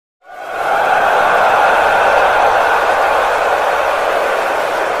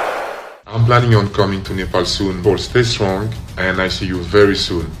planning on coming to Nepal soon. But stay strong and I see you very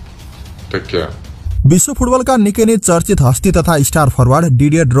soon. Take care. विश्व फुटबलका निकै नै चर्चित हस्ती तथा star forward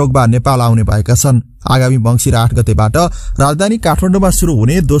Didier Drogba Nepal आउने भएका छन्। आगामी मंसिर 8 गतेबाट राजधानी काठमाडौँमा शुरू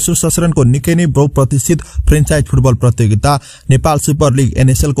हुने दोस्रो संस्करणको निकै नै बहुप्रतिष्ठित फ्रेन्चाइज फुटबल प्रतियोगिता नेपाल सुपर लीग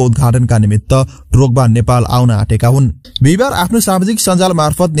NSL को उद्घाटनका निमित्त ड्रोग्बा नेपाल आउन आँटेका हुन्। बिहिबार आफ्नो सामाजिक सञ्जाल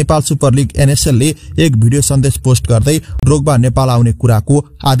मार्फत नेपाल सुपर लीग NSL ले एक भिडियो सन्देश पोस्ट गर्दै ड्रोग्बा नेपाल आउने कुराको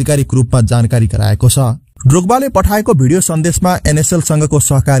आधिकारिक रूपमा जानकारी गराएको छ। ड्रोग्बाले पठाएको भिडियो सन्देशमा NSL सँगको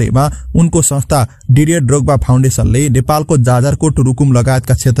सहकार्यमा उनको संस्था डिडियर ड्रोग्बा फाउन्डेशनले नेपालको जाजरकोट रुकुम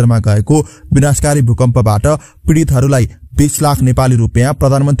लगायतका क्षेत्रमा गएको विनाशकारी भूकम्पबाट पीडितहरूलाई 20 लाख नेपाली रुपैयाँ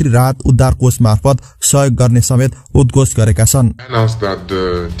प्रधानमन्त्री राहत उद्धार कोष मार्फत सहयोग गर्ने समेत उद्घोष गरेका छन्। Announced that the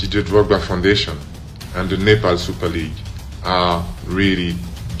Didier Drogba Foundation and the Nepal Super League are really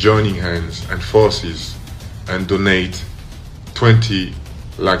joining hands and forces and donate 20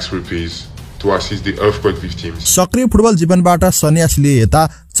 lakhs rupees to assist the earthquake victims. सक्रिय फुटबल जीवनबाट सन्यास लिए यता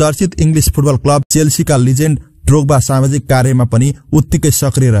चर्चित English football club चेल्सीका legend Drogba सामाजिक कार्यमा पनि उत्तिकै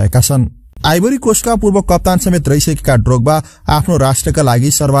सक्रिय रहेका छन्। आइभरी कोस्टका पूर्व कप्तान समेत रहिसकेका ड्रोग्बा आफ्नो राष्ट्रका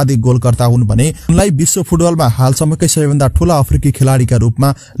लागि सर्वाधिक गोलकर्ता हुन् भने उनलाई विश्व फुटबलमा हालसम्मकै सबैभन्दा ठूला अफ्रिकी खेलाडीका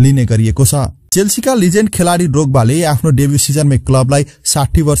रूपमा लिने गरिएको छ। चेल्सीका लिजेन्ड खेलाडी ड्रोग्बाले आफ्नो डेब्यू सिजनमै क्लबलाई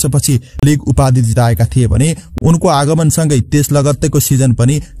 60 वर्षपछि लीग उपाधि जिताएका थिए भने उनको आगमनसँगै त्यस लगत्तैको सिजन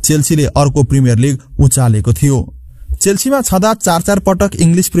पनि चेल्सीले अर्को प्रिमियर लीग उचालेको थियो। चेल्सीमा छँदा 4 पटक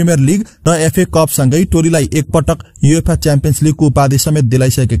इंग्लिश प्रिमियर लीग र FA कप सँगै टोलीलाई एक पटक UEFA च्याम्पियन्स लीगको उपाधि समेत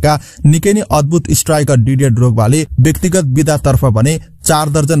दिलाइसकेका निकै नै अद्भुत स्ट्राइकर डिडियर ड्रोग्बाले व्यक्तिगत विधातर्फ भने 4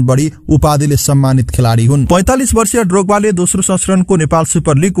 दर्जन बढी उपाधिले सम्मानित खेलाडी हुन्। 45 वर्षीय ड्रोग्बाले दोस्रो संस्करणको नेपाल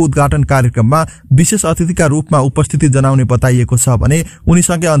सुपर लीगको उद्घाटन कार्यक्रममा विशेष अतिथिका रूपमा उपस्थिति जनाउने बताइएको छ भने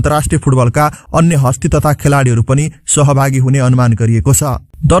उनीसँगै अन्तर्राष्ट्रिय फुटबलका अन्य हस्ती तथा खेलाडीहरू पनि सहभागी हुने अनुमान गरिएको छ।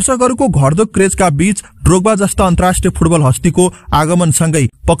 दर्शकहरूको घट्दो क्रेजका बीच ड्रोग्बा जस्ता अन्तर्राष्ट्रिय फुटबल हस्तीको आगमनसँगै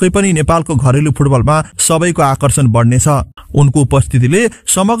पक्कै पनि नेपालको घरेलु फुटबलमा सबैको आकर्षण बढ्नेछ। उनको उपस्थितिले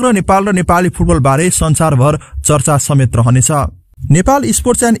समग्र नेपाल र नेपाली फुटबल बारे संसारभर चर्चा समेत रहनेछ। Nepal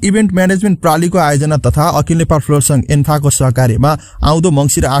sports and event management प्रणालीको आयोजना तथा अखिल नेपाल फुटबल संघ ANFA को सहकार्यमा आउँदो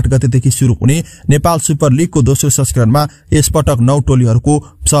मंसिर 8 गतेदेखि शुरू हुने नेपाल सुपर लीगको दोस्रो संस्करणमा यसपटक 9 टोलीहरूको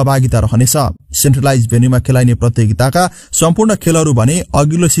सहभागिता रहनेछ। सेन्ट्रलाइज भेन्यूमा खेलाइने प्रतियोगिताका सम्पूर्ण खेलहरू भने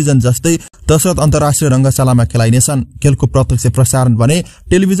अघिल्लो सिजन जस्तै दशरथ अन्तर्राष्ट्रिय रंगशालामा खेलाइनेछन्। खेलको प्रत्यक्ष प्रसारण भने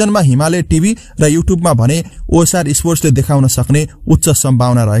टेलिभिजनमा हिमालय टिभी र युट्युबमा भने ओएसआर स्पोर्ट्सले देखाउन सक्ने उच्च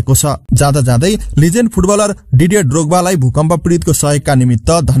सम्भावना रहेको छ। जाँदा जाँदै लिजेन्ड फुटबलर डिडियर ड्रोग्बालाई भूकम्प पीडितको सहयोगका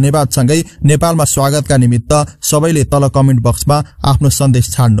निमित्त धन्यवादसँगै नेपालमा स्वागतका निमित्त सबैले तल कमेन्ट बक्समा आफ्नो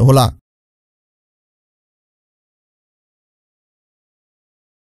सन्देश छाड्नुहोला।